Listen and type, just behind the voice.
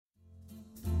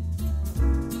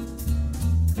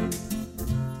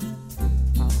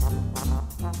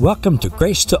Welcome to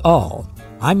Grace to All.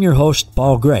 I'm your host,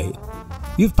 Paul Gray.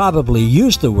 You've probably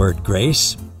used the word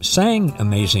grace, sang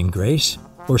Amazing Grace,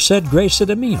 or said grace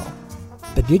at a meal.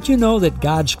 But did you know that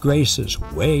God's grace is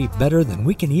way better than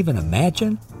we can even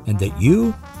imagine, and that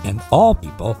you and all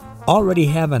people already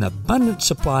have an abundant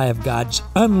supply of God's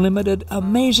unlimited,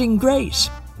 amazing grace?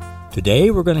 Today,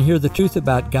 we're going to hear the truth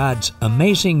about God's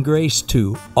amazing grace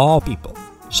to all people.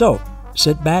 So,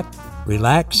 sit back,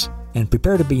 relax, and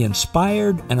prepare to be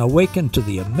inspired and awakened to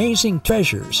the amazing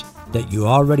treasures that you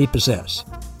already possess.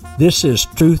 This is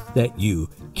truth that you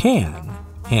can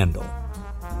handle.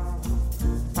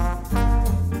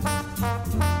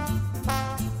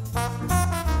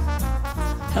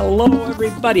 Hello,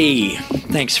 everybody.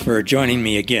 Thanks for joining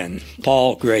me again.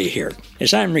 Paul Gray here.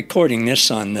 As I'm recording this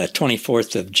on the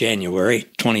 24th of January,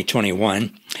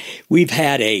 2021, we've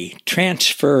had a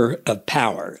transfer of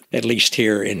power, at least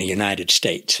here in the United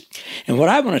States. And what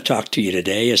I want to talk to you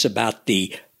today is about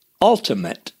the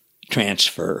ultimate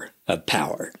transfer of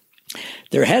power.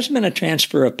 There has been a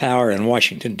transfer of power in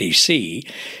Washington, D.C.,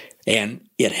 and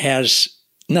it has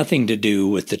nothing to do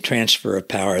with the transfer of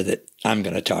power that I'm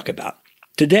going to talk about.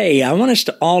 Today, I want us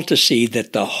all to see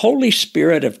that the Holy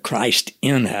Spirit of Christ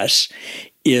in us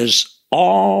is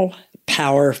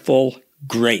all-powerful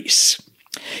grace,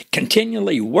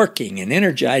 continually working and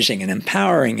energizing and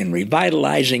empowering and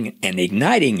revitalizing and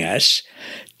igniting us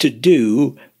to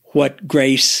do what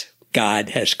grace God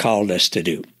has called us to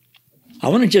do. I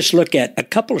want to just look at a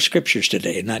couple of scriptures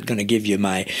today. I'm not going to give you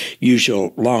my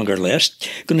usual longer list.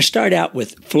 I'm going to start out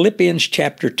with Philippians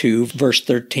chapter 2, verse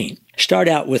 13. Start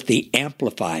out with the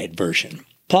Amplified version.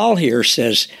 Paul here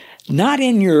says, "Not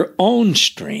in your own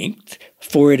strength,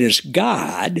 for it is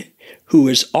God who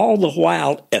is all the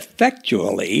while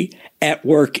effectually at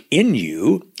work in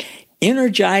you,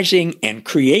 energizing and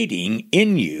creating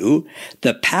in you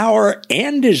the power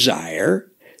and desire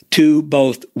to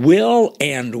both will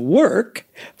and work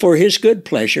for his good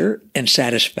pleasure and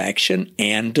satisfaction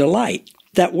and delight."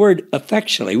 That word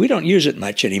effectually, we don't use it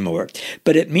much anymore,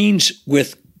 but it means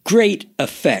with great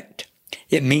effect.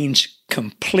 It means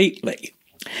completely.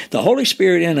 The Holy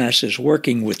Spirit in us is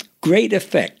working with great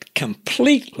effect,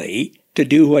 completely, to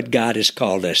do what God has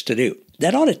called us to do.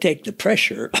 That ought to take the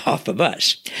pressure off of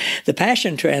us. The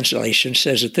Passion Translation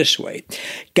says it this way: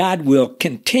 God will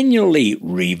continually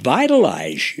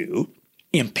revitalize you,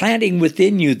 implanting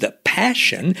within you the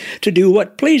passion to do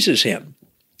what pleases him.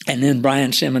 And then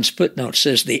Brian Simmons' footnote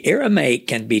says the Aramaic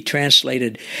can be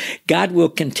translated, God will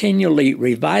continually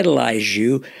revitalize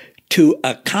you to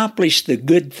accomplish the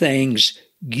good things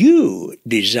you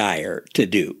desire to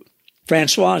do.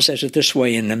 Francois says it this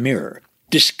way in The Mirror: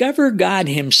 discover God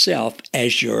himself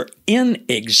as your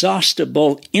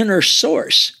inexhaustible inner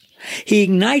source. He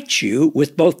ignites you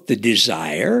with both the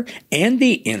desire and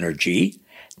the energy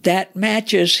that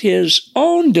matches his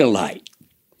own delight.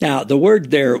 Now, the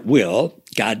word there, will,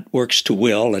 God works to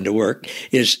will and to work,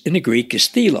 is in the Greek is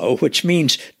thelo, which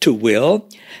means to will,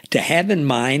 to have in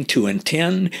mind, to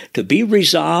intend, to be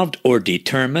resolved or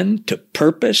determined, to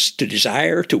purpose, to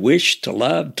desire, to wish, to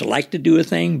love, to like to do a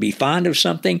thing, be fond of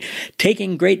something,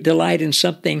 taking great delight in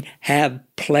something, have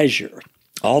pleasure.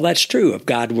 All that's true of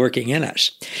God working in us.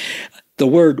 The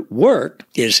word work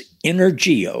is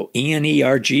energio,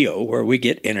 E-N-E-R-G-O, where we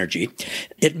get energy.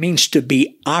 It means to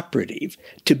be operative,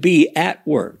 to be at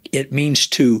work. It means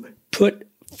to put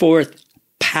forth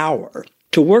power,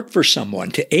 to work for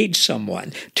someone, to aid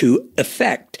someone, to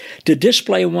effect, to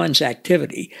display one's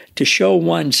activity, to show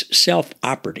one's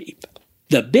self-operative.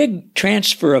 The big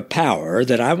transfer of power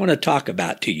that I want to talk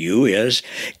about to you is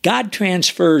God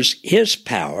transfers his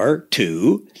power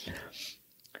to,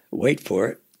 wait for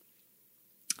it,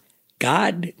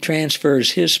 God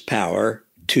transfers his power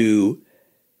to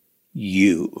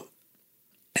you.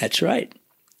 That's right,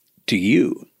 to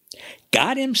you.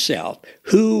 God himself,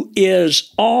 who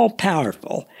is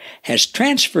all-powerful, has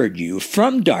transferred you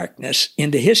from darkness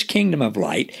into his kingdom of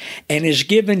light and has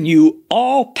given you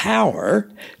all power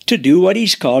to do what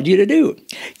he's called you to do.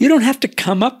 You don't have to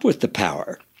come up with the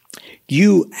power.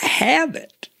 You have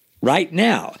it right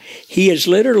now. He has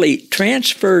literally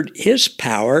transferred his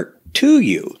power to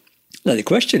you. Now, the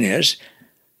question is,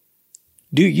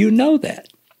 do you know that?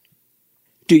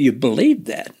 Do you believe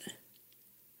that?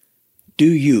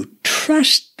 Do you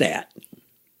trust that?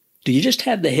 Do you just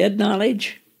have the head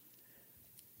knowledge?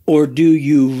 Or do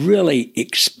you really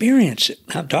experience it?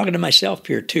 I'm talking to myself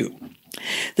here too.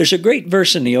 There's a great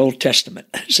verse in the Old Testament,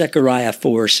 Zechariah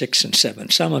 4, 6, and 7.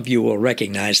 Some of you will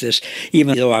recognize this,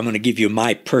 even though I'm going to give you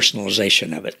my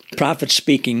personalization of it. The prophet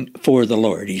speaking for the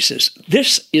Lord, he says,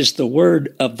 "This is the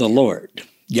word of the Lord,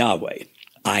 Yahweh,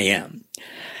 I am.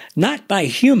 not by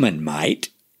human might,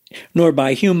 nor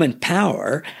by human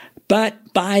power,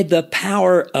 but by the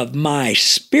power of my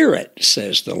Spirit,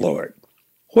 says the Lord.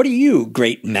 What are you,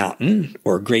 great mountain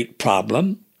or great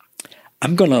problem?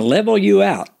 I'm going to level you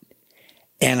out,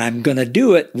 and I'm going to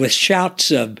do it with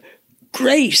shouts of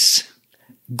grace,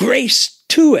 grace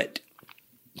to it.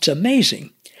 It's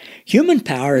amazing. Human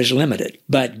power is limited,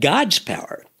 but God's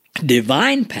power,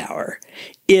 divine power,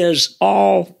 is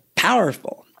all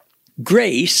powerful.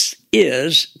 Grace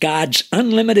is God's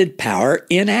unlimited power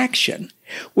in action,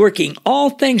 working all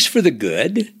things for the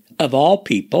good of all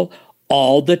people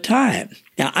all the time.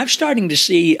 Now, I'm starting to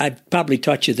see, I've probably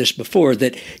taught you this before,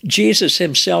 that Jesus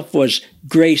himself was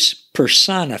grace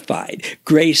personified,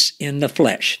 grace in the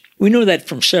flesh. We know that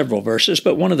from several verses,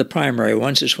 but one of the primary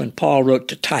ones is when Paul wrote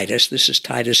to Titus. This is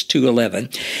Titus 2:11,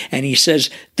 and he says,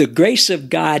 "The grace of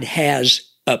God has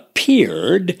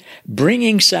appeared,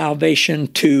 bringing salvation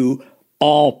to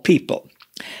all people."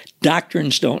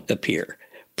 Doctrines don't appear.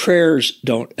 Prayers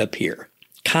don't appear.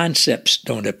 Concepts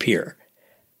don't appear.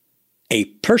 A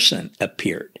person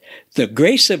appeared. The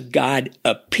grace of God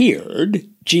appeared,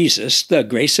 Jesus, the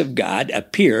grace of God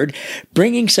appeared,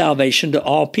 bringing salvation to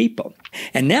all people.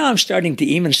 And now I'm starting to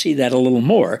even see that a little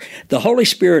more. The Holy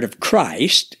Spirit of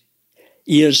Christ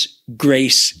is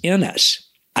grace in us.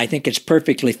 I think it's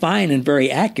perfectly fine and very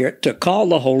accurate to call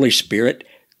the Holy Spirit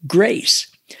grace.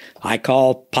 I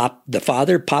call the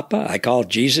Father Papa. I call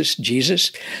Jesus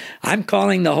Jesus. I'm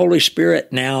calling the Holy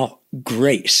Spirit now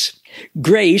grace.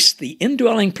 Grace, the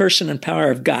indwelling person and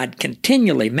power of God,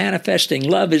 continually manifesting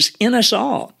love, is in us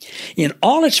all, in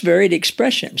all its varied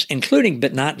expressions, including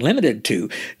but not limited to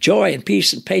joy and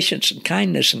peace and patience and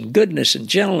kindness and goodness and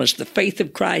gentleness, the faith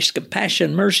of Christ,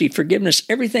 compassion, mercy, forgiveness,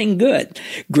 everything good.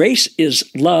 Grace is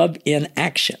love in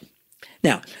action.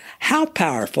 Now, how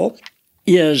powerful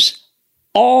is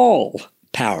all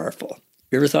powerful?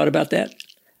 You ever thought about that?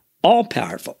 All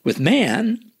powerful. With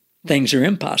man, things are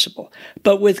impossible.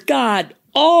 But with God,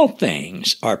 all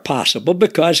things are possible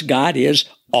because God is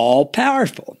all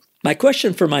powerful. My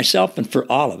question for myself and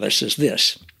for all of us is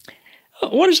this.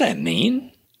 What does that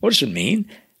mean? What does it mean?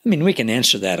 I mean, we can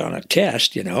answer that on a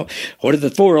test, you know. What are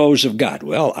the 4 O's of God?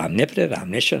 Well, omnipotent,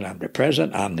 omniscient,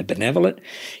 omnipresent, omnibenevolent.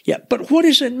 Yeah, but what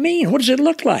does it mean? What does it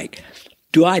look like?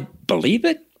 Do I believe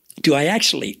it? Do I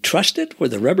actually trust it where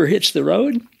the rubber hits the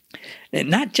road? And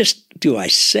not just do I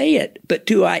say it, but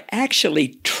do I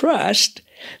actually trust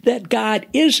that God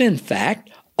is, in fact,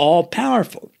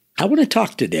 all-powerful? I want to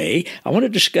talk today, I want to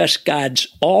discuss God's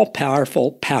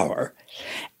all-powerful power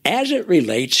as it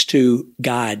relates to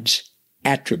God's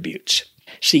attributes.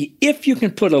 See, if you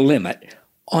can put a limit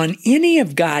on any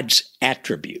of God's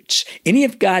attributes, any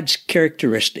of God's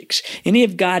characteristics, any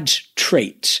of God's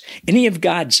traits, any of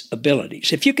God's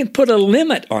abilities, if you can put a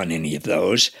limit on any of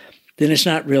those, then it's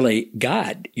not really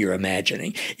God you're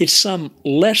imagining. It's some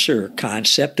lesser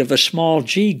concept of a small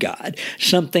g God,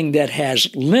 something that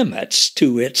has limits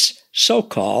to its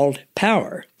so-called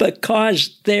power.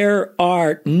 Because there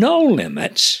are no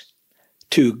limits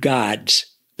to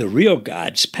the real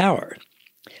God's power.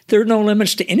 There are no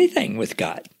limits to anything with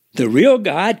God. The real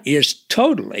God is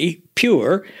totally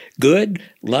pure, good,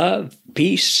 love,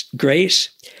 peace, grace.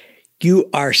 You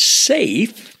are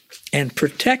safe and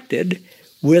protected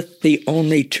with the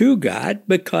only true God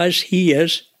because he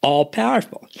is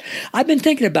all-powerful. I've been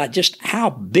thinking about just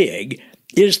how big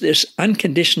is this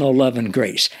unconditional love and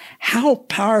grace. How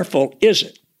powerful is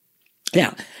it?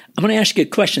 Now, I'm going to ask you a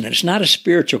question, and it's not a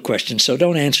spiritual question, so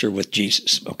don't answer with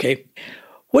Jesus, okay?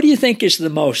 What do you think is the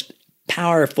most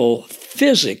powerful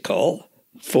physical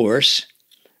force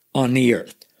on the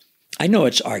earth? I know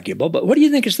it's arguable, but what do you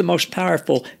think is the most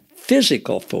powerful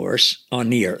physical force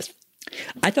on the earth?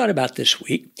 I thought about this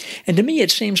week, and to me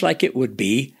it seems like it would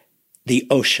be the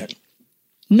ocean.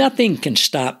 Nothing can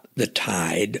stop the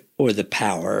tide or the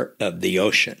power of the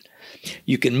ocean.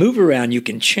 You can move around, you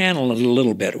can channel it a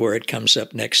little bit where it comes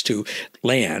up next to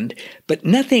land, but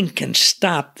nothing can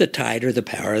stop the tide or the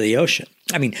power of the ocean.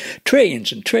 I mean,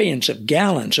 trillions and trillions of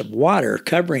gallons of water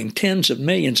covering tens of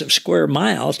millions of square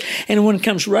miles, and when it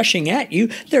comes rushing at you,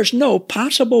 there's no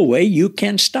possible way you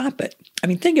can stop it. I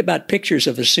mean, think about pictures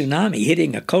of a tsunami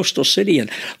hitting a coastal city and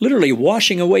literally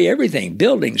washing away everything,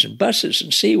 buildings and buses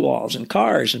and seawalls and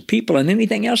cars and people and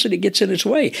anything else that it gets in its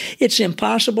way. It's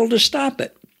impossible to stop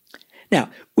it. Now,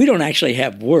 we don't actually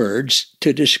have words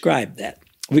to describe that.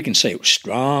 We can say it was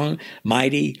strong,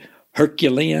 mighty,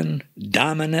 Herculean,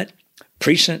 dominant,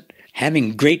 prescient,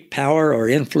 having great power or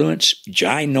influence,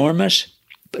 ginormous.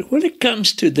 But when it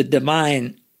comes to the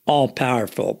divine,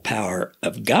 all-powerful power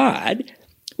of God,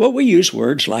 well, we use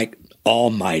words like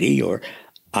almighty or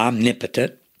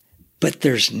omnipotent, but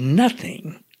there's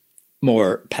nothing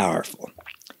more powerful.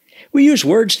 We use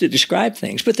words to describe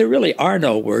things, but there really are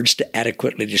no words to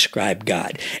adequately describe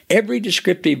God. Every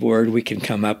descriptive word we can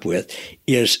come up with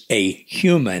is a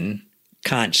human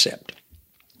concept.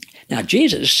 Now,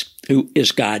 Jesus, who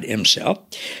is God himself,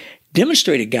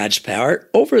 demonstrated God's power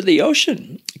over the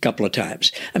ocean a couple of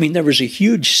times. I mean, there was a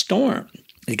huge storm.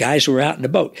 The guys were out in the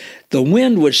boat. The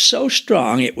wind was so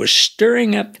strong, it was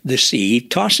stirring up the sea,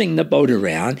 tossing the boat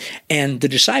around, and the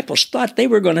disciples thought they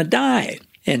were going to die.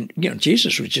 And,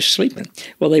 Jesus was just sleeping.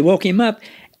 Well, they woke him up,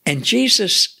 and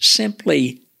Jesus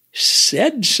simply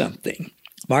said something.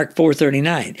 Mark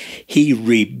 4:39, he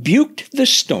rebuked the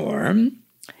storm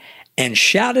and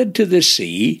shouted to the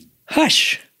sea,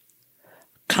 "Hush,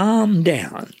 calm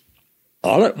down."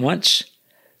 All at once,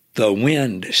 the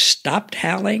wind stopped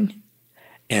howling,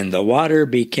 and the water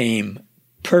became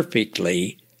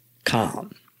perfectly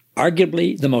calm.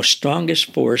 Arguably the most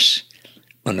strongest force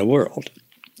in the world,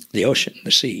 the ocean,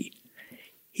 the sea.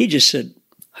 He just said,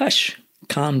 "Hush,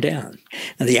 calm down."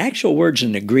 Now, the actual words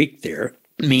in the Greek there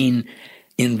mean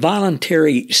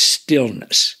involuntary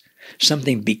stillness.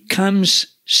 Something becomes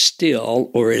still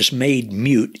or is made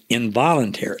mute,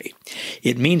 involuntary.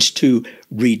 It means to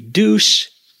reduce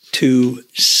to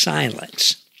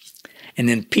silence. And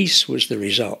then peace was the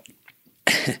result.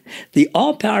 The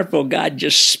all-powerful God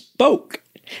just spoke,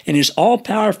 and his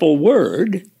all-powerful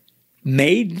word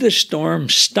made the storm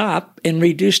stop and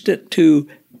reduced it to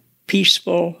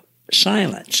peaceful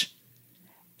silence.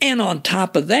 And on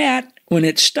top of that, when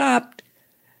it stopped,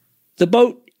 the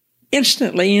boat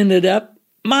instantly ended up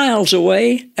miles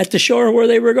away at the shore where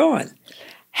they were going.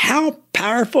 How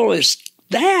powerful is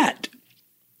that?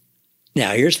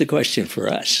 Now, here's the question for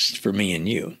us, for me and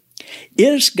you.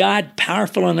 Is God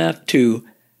powerful enough to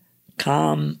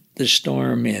calm the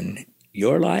storm in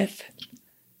your life,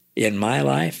 in my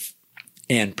life,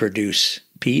 and produce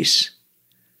peace?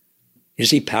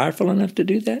 Is he powerful enough to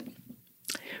do that?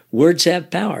 Words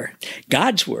have power.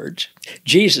 God's words,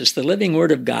 Jesus, the living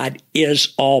word of God, is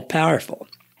all-powerful.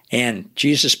 And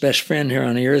Jesus' best friend here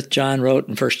on the earth, John, wrote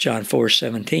in 1 John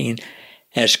 4:17,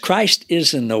 as Christ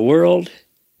is in the world,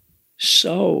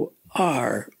 so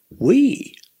are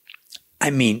we. I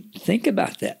mean, think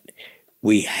about that.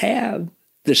 We have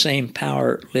the same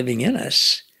power living in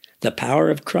us, the power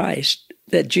of Christ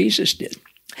that Jesus did.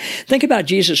 Think about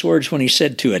Jesus' words when he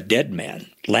said to a dead man,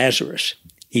 Lazarus,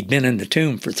 he'd been in the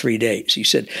tomb for 3 days. He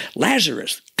said,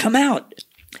 "Lazarus, come out."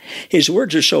 His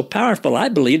words are so powerful, I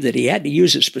believe that he had to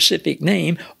use a specific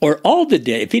name, or all the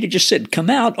dead. If he'd have just said, "Come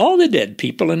out," all the dead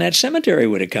people in that cemetery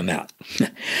would have come out.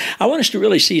 I want us to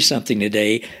really see something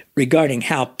today regarding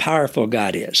how powerful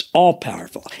God is, all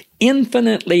powerful,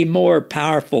 infinitely more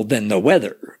powerful than the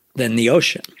weather, than the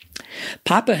ocean.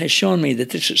 Papa has shown me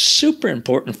that this is super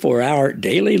important for our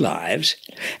daily lives,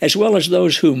 as well as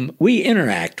those whom we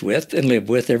interact with and live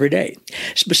with every day.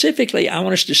 Specifically, I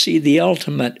want us to see the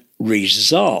ultimate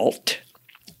result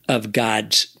of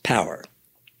God's power.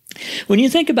 When you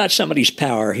think about somebody's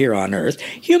power here on earth,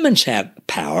 humans have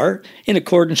power in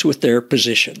accordance with their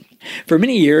position. For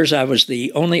many years, I was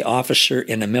the only officer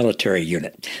in a military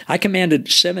unit. I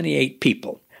commanded 78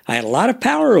 people. I had a lot of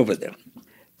power over them,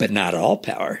 but not all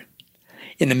power.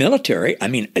 In the military, I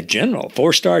mean a general,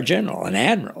 4-star general, an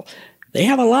admiral, they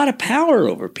have a lot of power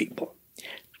over people,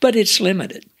 but it's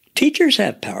limited. Teachers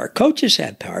have power, coaches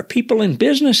have power, people in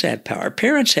business have power,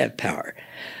 parents have power,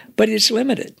 but it's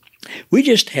limited. We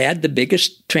just had the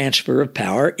biggest transfer of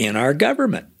power in our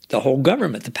government. The whole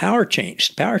government, the power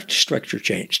changed, power structure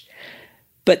changed.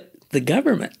 But the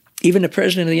government, even the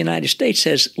President of the United States,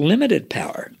 has limited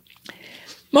power.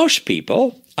 Most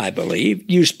people, I believe,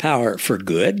 use power for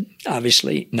good.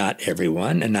 Obviously, not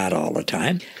everyone and not all the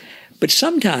time. But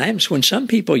sometimes when some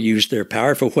people use their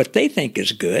power for what they think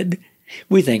is good,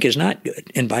 we think is not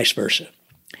good, and vice versa.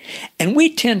 And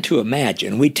we tend to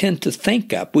imagine, we tend to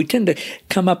think up, we tend to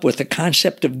come up with the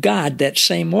concept of God that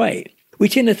same way. We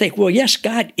tend to think, well, yes,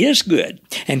 God is good,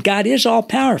 and God is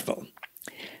all-powerful.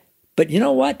 But you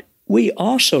know what? We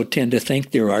also tend to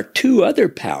think there are two other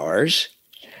powers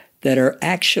that are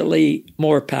actually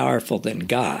more powerful than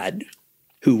God,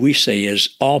 who we say is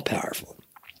all-powerful.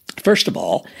 First of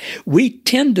all, we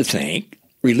tend to think,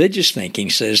 religious thinking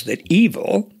says that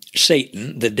evil,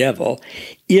 Satan, the devil,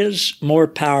 is more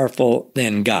powerful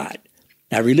than God.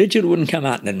 Now, religion wouldn't come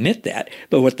out and admit that,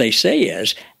 but what they say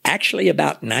is actually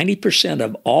about 90%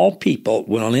 of all people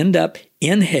will end up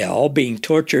in hell being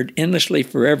tortured endlessly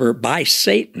forever by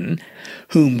Satan,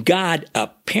 whom God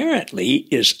apparently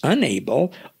is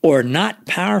unable or not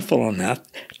powerful enough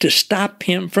to stop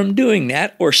him from doing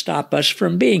that or stop us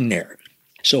from being there.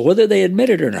 So whether they admit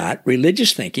it or not,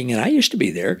 religious thinking, and I used to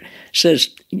be there,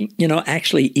 says,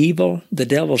 actually evil, the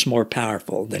devil's more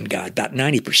powerful than God, about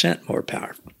 90% more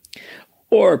powerful.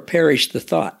 Or perish the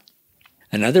thought.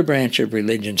 Another branch of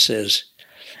religion says,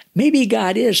 maybe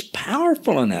God is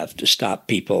powerful enough to stop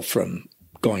people from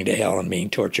going to hell and being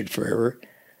tortured forever,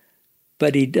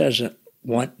 but he doesn't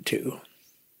want to,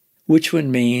 which would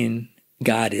mean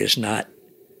God is not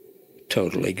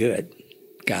totally good.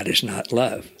 God is not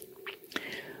love.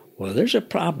 Well, there's a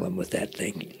problem with that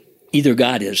thinking. Either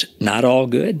God is not all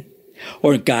good,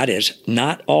 or God is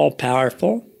not all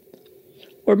powerful,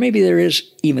 or maybe there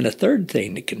is even a third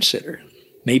thing to consider.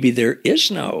 Maybe there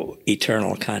is no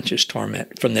eternal conscious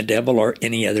torment from the devil or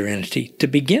any other entity to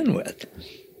begin with.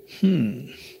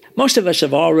 Most of us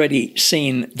have already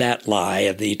seen that lie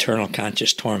of the eternal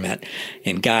conscious torment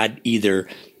and God either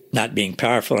not being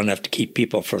powerful enough to keep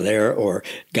people from there or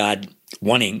God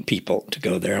wanting people to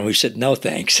go there. And we said, no,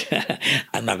 thanks.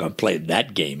 I'm not going to play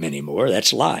that game anymore.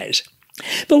 That's lies.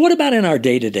 But what about in our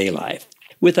day-to-day life?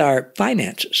 With our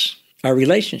finances, our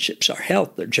relationships, our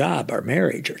health, our job, our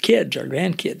marriage, our kids, our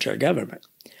grandkids, our government?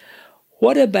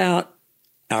 What about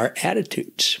our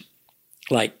attitudes,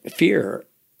 like fear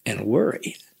and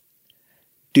worry?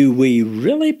 Do we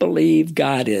really believe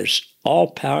God is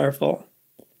all-powerful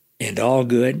and all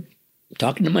good? I'm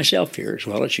talking to myself here as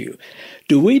well as you.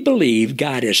 Do we believe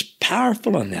God is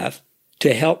powerful enough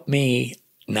to help me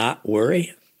not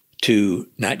worry, to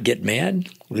not get mad,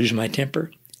 lose my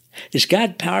temper? Is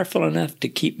God powerful enough to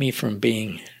keep me from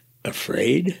being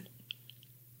afraid?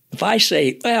 If I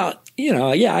say, well,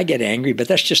 I get angry, but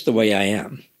that's just the way I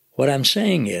am. What I'm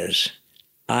saying is,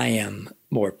 I am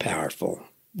more powerful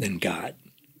than God.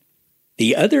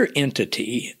 The other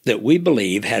entity that we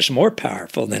believe has more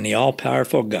powerful than the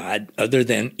all-powerful God, other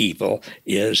than evil,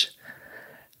 is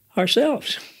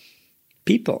ourselves,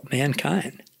 people,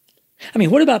 mankind. I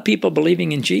mean, what about people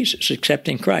believing in Jesus,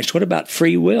 accepting Christ? What about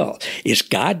free will? Is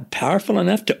God powerful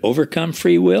enough to overcome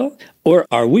free will? Or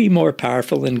are we more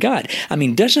powerful than God? I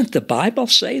mean, doesn't the Bible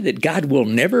say that God will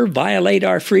never violate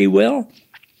our free will?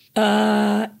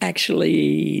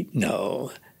 Actually,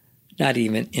 no. Not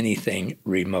even anything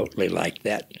remotely like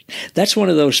that. That's one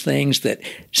of those things that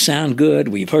sound good.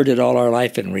 We've heard it all our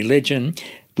life in religion.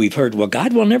 We've heard, well,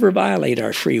 God will never violate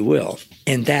our free will.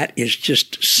 And that is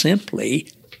just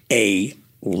simply a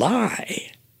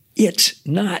lie. It's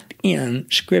not in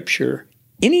Scripture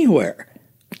anywhere.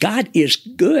 God is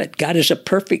good. God is a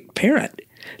perfect parent.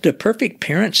 Do perfect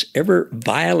parents ever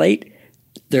violate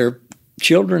their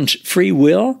children's free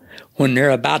will when they're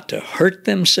about to hurt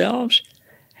themselves?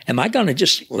 Am I going to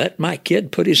just let my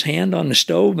kid put his hand on the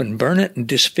stove and burn it and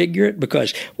disfigure it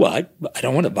because, I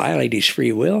don't want to violate his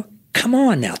free will? Come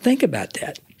on now, think about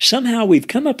that. Somehow we've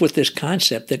come up with this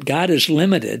concept that God is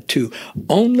limited to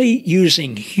only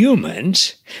using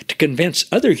humans to convince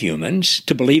other humans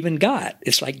to believe in God.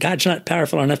 It's like God's not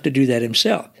powerful enough to do that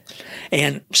himself.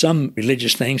 And some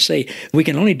religious things say we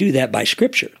can only do that by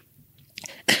Scripture,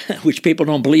 which people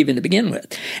don't believe in to begin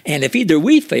with. And if either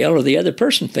we fail or the other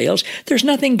person fails, there's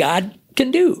nothing God can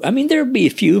do. I mean, there'll be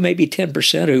a few, maybe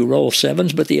 10% who roll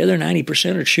sevens, but the other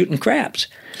 90% are shooting craps.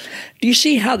 Do you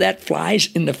see how that flies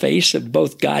in the face of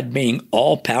both God being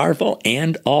all-powerful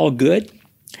and all-good?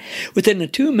 Within the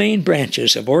two main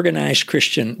branches of organized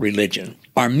Christian religion,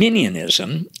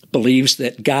 Arminianism believes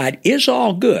that God is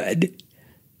all good,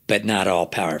 but not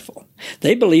all-powerful.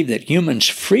 They believe that humans'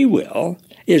 free will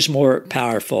is more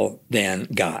powerful than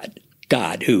God.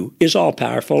 God, who is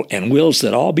all-powerful and wills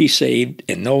that all be saved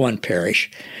and no one perish,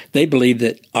 they believe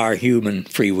that our human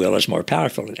free will is more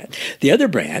powerful than that. The other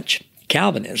branch,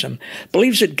 Calvinism,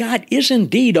 believes that God is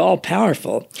indeed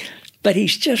all-powerful, but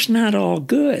he's just not all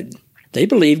good. They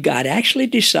believe God actually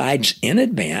decides in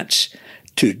advance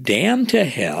to damn to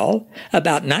hell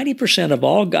about 90% of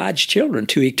all God's children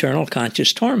to eternal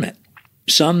conscious torment.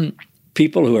 Some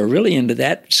people who are really into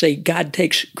that say God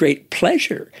takes great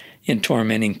pleasure in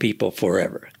tormenting people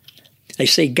forever. They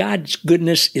say God's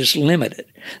goodness is limited.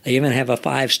 They even have a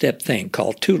 5-step thing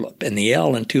called TULIP, and the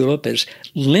L in TULIP is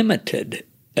limited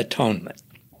atonement.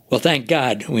 Well, thank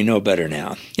God we know better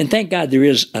now. And thank God there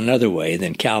is another way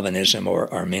than Calvinism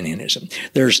or Arminianism.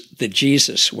 There's the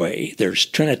Jesus way. There's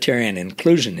Trinitarian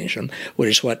inclusionism, which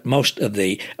is what most of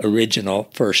the original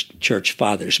first church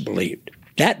fathers believed.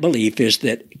 That belief is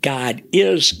that God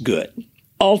is good,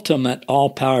 ultimate,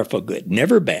 all-powerful good,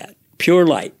 never bad, pure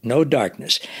light, no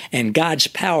darkness, and God's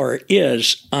power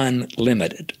is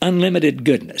unlimited, unlimited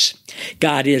goodness.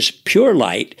 God is pure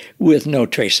light with no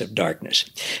trace of darkness.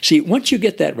 See, once you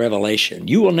get that revelation,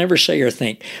 you will never say or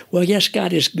think, well, yes,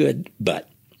 God is good, but.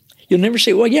 You'll never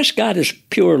say, well, yes, God is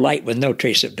pure light with no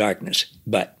trace of darkness,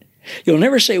 but. You'll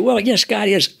never say, well, yes, God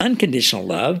is unconditional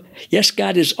love. Yes,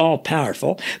 God is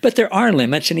all-powerful, but there are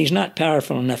limits, and he's not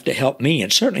powerful enough to help me,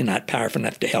 and certainly not powerful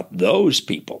enough to help those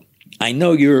people. I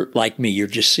know you're like me. You're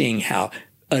just seeing how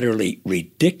utterly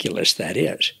ridiculous that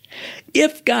is.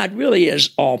 If God really is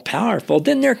all-powerful,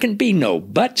 then there can be no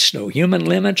buts, no human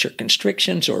limits or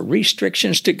constrictions or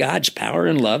restrictions to God's power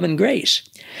and love and grace.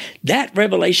 That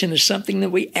revelation is something that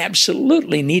we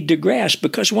absolutely need to grasp,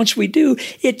 because once we do,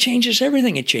 it changes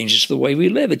everything. It changes the way we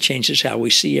live. It changes how we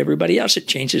see everybody else. It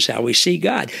changes how we see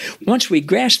God. Once we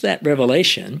grasp that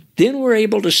revelation, then we're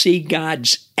able to see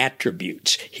God's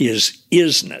attributes, his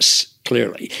isness,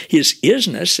 clearly. His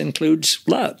isness includes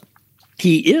love.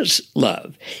 He is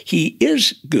love. He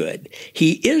is good.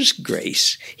 He is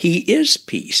grace. He is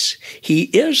peace. He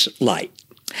is light.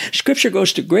 Scripture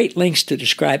goes to great lengths to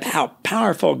describe how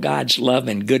powerful God's love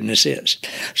and goodness is.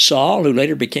 Saul, who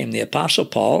later became the Apostle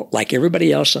Paul, like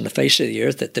everybody else on the face of the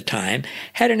earth at the time,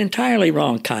 had an entirely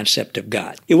wrong concept of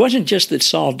God. It wasn't just that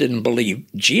Saul didn't believe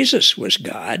Jesus was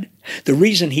God. The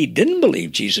reason he didn't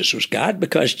believe Jesus was God,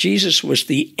 because Jesus was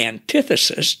the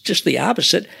antithesis, just the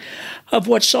opposite, of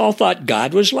what Saul thought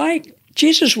God was like.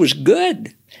 Jesus was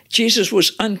good. Jesus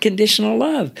was unconditional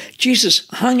love. Jesus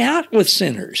hung out with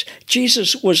sinners.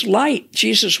 Jesus was light.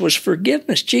 Jesus was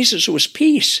forgiveness. Jesus was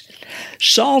peace.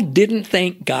 Saul didn't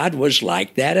think God was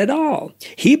like that at all.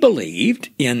 He believed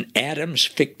in Adam's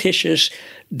fictitious,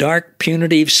 dark,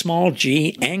 punitive, small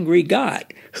g, angry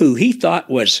God, who he thought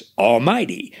was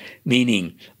almighty,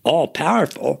 meaning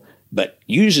all-powerful, but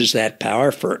uses that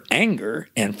power for anger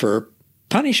and for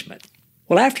punishment.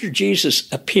 Well, after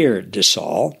Jesus appeared to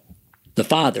Saul, the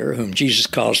Father, whom Jesus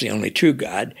calls the only true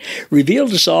God, revealed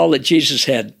to Saul that Jesus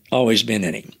had always been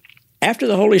in him. After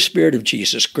the Holy Spirit of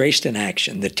Jesus, graced in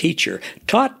action, the teacher,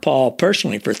 taught Paul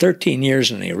personally for 13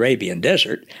 years in the Arabian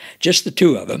desert, just the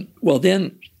two of them, well,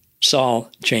 then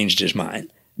Saul changed his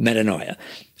mind, metanoia,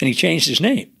 and he changed his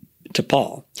name to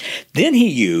Paul. Then he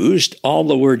used all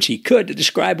the words he could to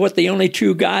describe what the only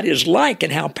true God is like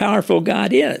and how powerful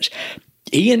God is.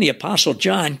 He and the Apostle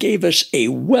John gave us a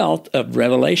wealth of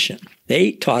revelation.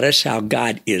 They taught us how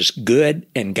God is good,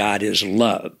 and God is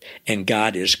love, and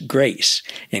God is grace,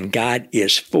 and God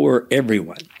is for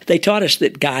everyone. They taught us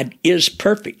that God is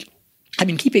perfect. I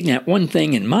mean, keeping that one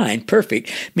thing in mind,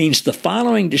 perfect, means the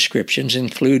following descriptions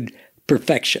include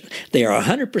perfection. They are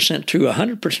 100% true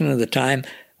 100% of the time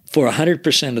for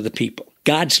 100% of the people.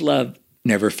 God's love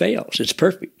never fails. It's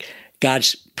perfect.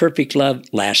 God's perfect love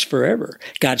lasts forever.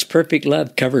 God's perfect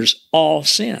love covers all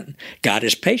sin. God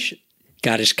is patient.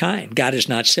 God is kind. God is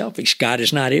not selfish. God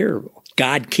is not irritable.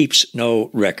 God keeps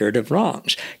no record of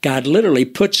wrongs. God literally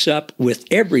puts up with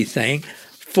everything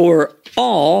for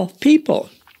all people.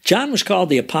 John was called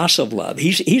the Apostle of Love.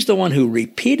 He's the one who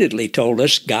repeatedly told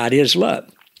us God is love.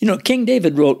 You know, King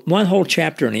David wrote one whole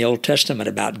chapter in the Old Testament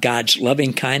about God's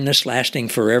loving kindness lasting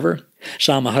forever.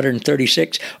 Psalm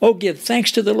 136, "Oh, give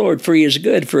thanks to the Lord, for he is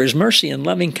good, for his mercy and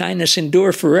loving kindness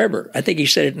endure forever." I think he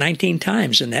said it 19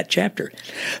 times in that chapter.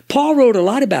 Paul wrote a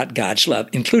lot about God's love,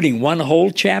 including one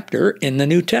whole chapter in the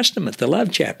New Testament, the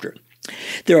love chapter.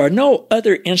 There are no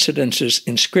other incidences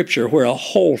in Scripture where a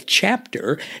whole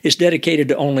chapter is dedicated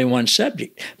to only one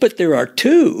subject, but there are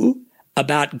two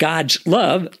about God's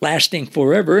love lasting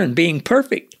forever and being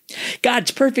perfect.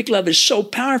 God's perfect love is so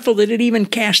powerful that it even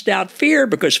casts out fear,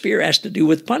 because fear has to do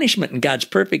with punishment, and God's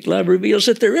perfect love reveals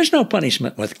that there is no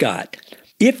punishment with God.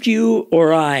 If you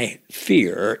or I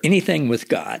fear anything with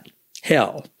God,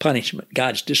 hell, punishment,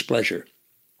 God's displeasure,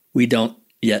 we don't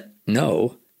yet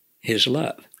know his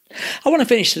love. I want to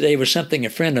finish today with something a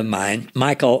friend of mine,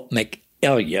 Michael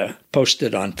McElya,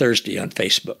 posted on Thursday on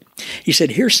Facebook. He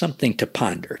said, here's something to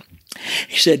ponder.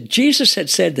 He said, Jesus had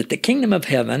said that the kingdom of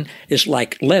heaven is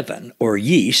like leaven or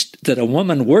yeast that a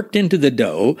woman worked into the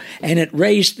dough, and it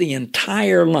raised the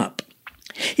entire lump.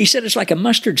 He said it's like a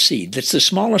mustard seed that's the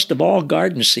smallest of all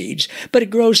garden seeds, but it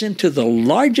grows into the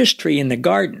largest tree in the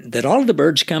garden, that all the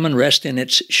birds come and rest in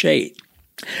its shade.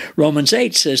 Romans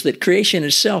 8 says that creation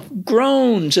itself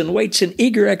groans and waits in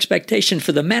eager expectation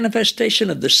for the manifestation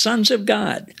of the sons of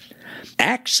God.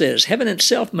 Acts says heaven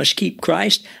itself must keep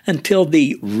Christ until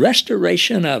the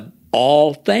restoration of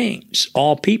all things,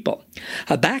 all people.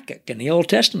 Habakkuk in the Old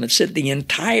Testament said the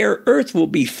entire earth will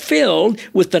be filled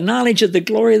with the knowledge of the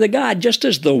glory of the God, just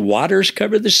as the waters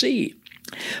cover the sea.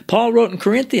 Paul wrote in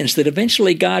Corinthians that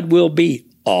eventually God will be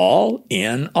all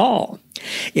in all.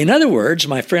 In other words,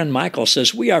 my friend Michael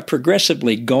says we are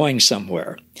progressively going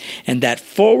somewhere, and that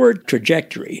forward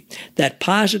trajectory, that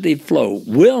positive flow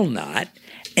will not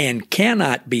and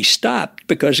cannot be stopped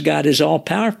because God is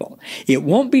all-powerful. It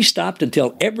won't be stopped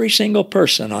until every single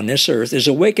person on this earth is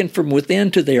awakened from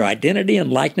within to their identity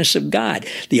and likeness of God,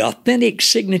 the authentic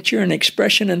signature and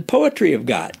expression and poetry of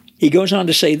God. He goes on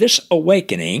to say this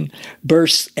awakening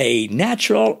births a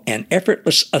natural and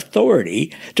effortless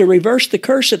authority to reverse the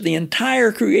curse of the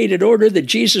entire created order that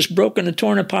Jesus' broken and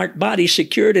torn apart body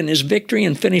secured in his victory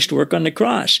and finished work on the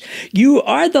cross. You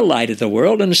are the light of the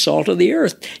world and the salt of the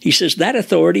earth. He says that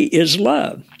authority is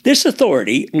love. This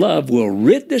authority, love, will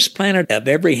rid this planet of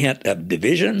every hint of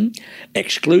division,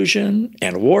 exclusion,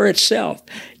 and war itself,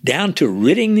 down to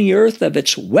ridding the earth of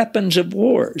its weapons of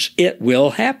wars. It will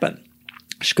happen.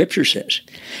 Scripture says,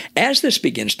 as this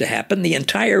begins to happen, the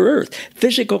entire earth,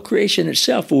 physical creation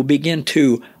itself, will begin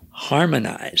to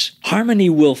harmonize. Harmony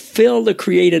will fill the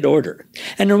created order,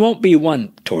 and there won't be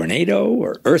one tornado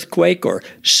or earthquake or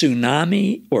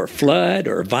tsunami or flood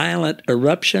or violent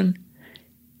eruption.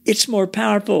 It's more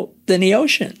powerful than the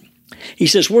ocean. He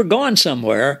says, we're going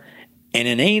somewhere, and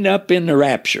it ain't up in the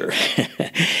rapture.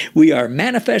 We are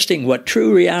manifesting what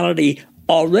true reality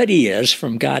already is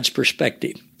from God's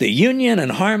perspective. The union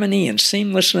and harmony and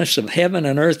seamlessness of heaven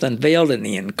and earth unveiled in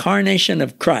the incarnation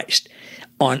of Christ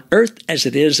on earth as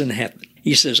it is in heaven.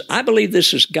 He says, I believe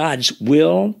this is God's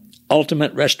will,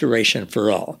 ultimate restoration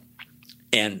for all.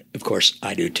 And, of course,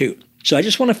 I do too. So I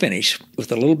just want to finish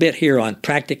with a little bit here on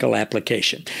practical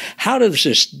application. How does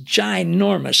this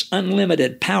ginormous,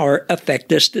 unlimited power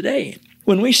affect us today?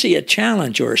 When we see a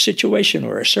challenge or a situation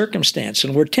or a circumstance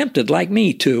and we're tempted, like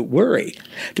me, to worry,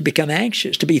 to become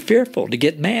anxious, to be fearful, to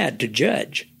get mad, to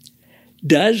judge,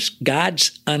 does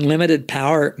God's unlimited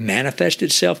power manifest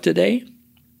itself today?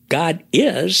 God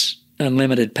is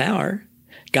unlimited power.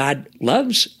 God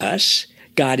loves us.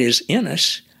 God is in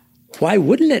us. Why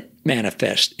wouldn't it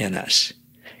manifest in us?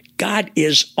 God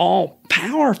is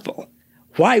all-powerful.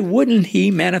 Why wouldn't he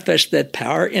manifest that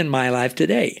power in my life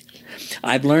today?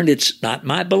 I've learned it's not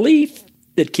my belief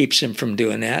that keeps him from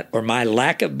doing that, or my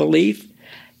lack of belief.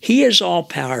 He is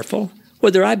all-powerful,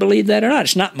 whether I believe that or not.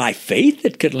 It's not my faith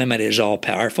that could limit his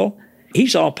all-powerful.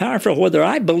 He's all-powerful whether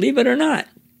I believe it or not.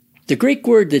 The Greek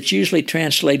word that's usually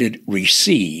translated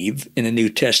receive in the New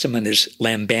Testament is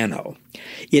lambano.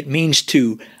 It means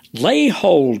to lay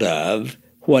hold of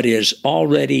what is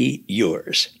already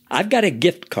yours. I've got a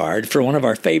gift card for one of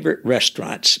our favorite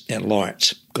restaurants in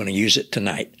Lawrence. I'm going to use it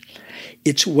tonight.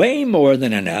 It's way more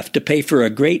than enough to pay for a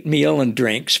great meal and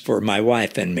drinks for my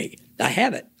wife and me. I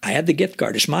have it. I have the gift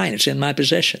card. It's mine. It's in my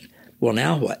possession. Well,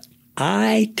 now what?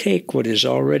 I take what is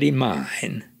already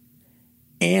mine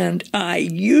and I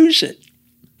use it.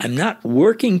 I'm not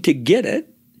working to get it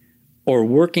or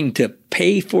working to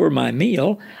pay for my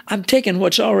meal. I'm taking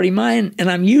what's already mine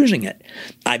and I'm using it.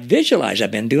 I visualize,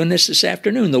 I've been doing this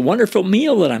afternoon, the wonderful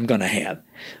meal that I'm going to have.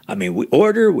 I mean, we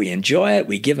order, we enjoy it,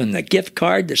 we give them the gift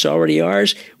card that's already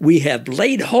ours. We have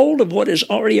laid hold of what is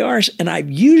already ours and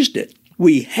I've used it.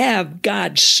 We have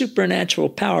God's supernatural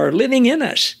power living in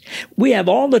us. We have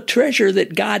all the treasure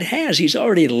that God has. He's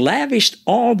already lavished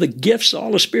all the gifts,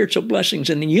 all the spiritual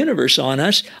blessings in the universe on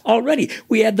us already.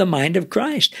 We have the mind of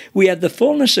Christ. We have the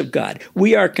fullness of God.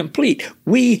 We are complete.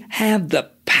 We have the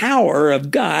power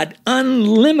of God,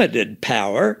 unlimited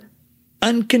power,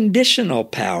 unconditional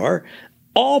power,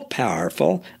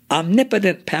 all-powerful,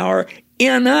 omnipotent power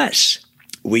in us.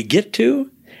 We get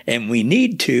to, and we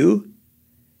need to,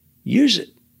 use it,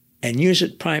 and use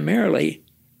it primarily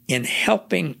in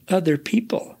helping other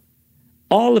people,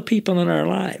 all the people in our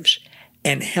lives,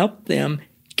 and help them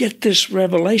get this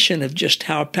revelation of just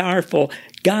how powerful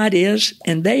God is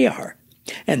and they are.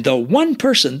 And the one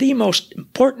person, the most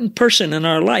important person in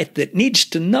our life that needs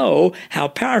to know how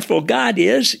powerful God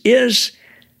is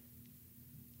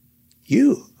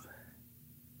you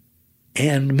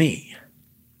and me.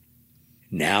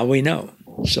 Now we know.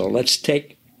 So let's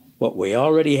take what we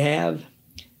already have,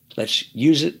 let's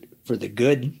use it for the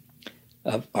good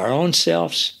of our own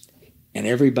selves and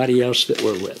everybody else that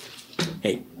we're with.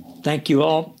 Hey, thank you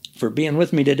all for being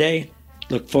with me today.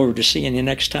 Look forward to seeing you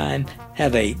next time.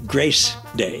 Have a Grace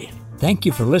Day. Thank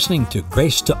you for listening to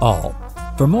Grace to All.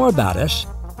 For more about us,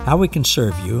 how we can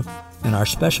serve you, and our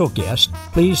special guest,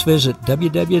 please visit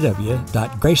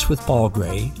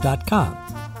www.gracewithpaulgray.com.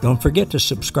 Don't forget to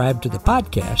subscribe to the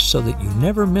podcast so that you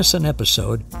never miss an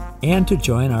episode, and to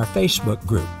join our Facebook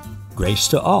group, Grace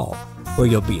to All, where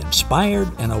you'll be inspired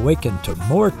and awakened to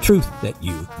more truth that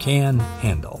you can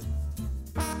handle.